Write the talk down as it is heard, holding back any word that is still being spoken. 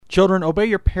Children, obey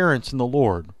your parents in the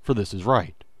Lord, for this is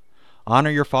right. Honor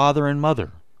your father and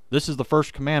mother. This is the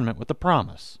first commandment with the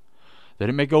promise, that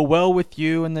it may go well with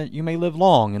you and that you may live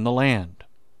long in the land.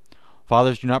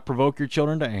 Fathers, do not provoke your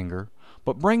children to anger,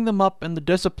 but bring them up in the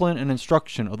discipline and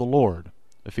instruction of the Lord.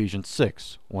 Ephesians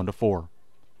 6, 1-4.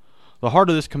 The heart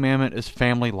of this commandment is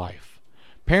family life.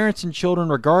 Parents and children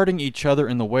regarding each other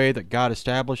in the way that God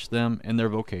established them in their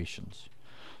vocations.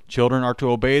 Children are to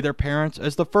obey their parents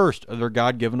as the first of their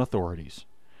God-given authorities.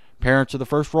 Parents are the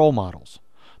first role models.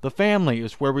 The family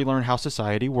is where we learn how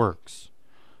society works.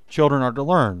 Children are to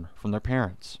learn from their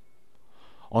parents.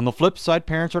 On the flip side,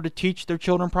 parents are to teach their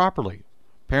children properly.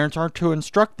 Parents are to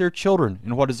instruct their children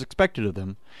in what is expected of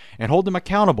them and hold them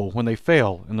accountable when they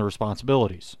fail in their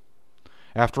responsibilities.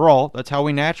 After all, that's how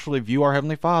we naturally view our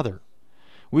Heavenly Father.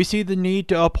 We see the need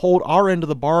to uphold our end of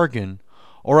the bargain,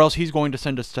 or else He's going to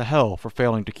send us to hell for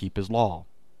failing to keep His law.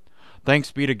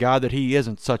 Thanks be to God that He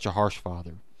isn't such a harsh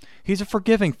Father. He's a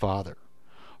forgiving Father,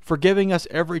 forgiving us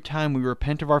every time we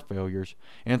repent of our failures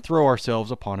and throw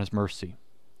ourselves upon His mercy.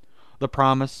 The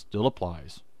promise still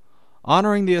applies.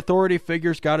 Honoring the authority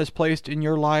figures God has placed in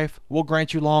your life will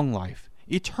grant you long life,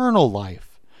 eternal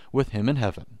life, with Him in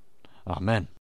heaven. Amen.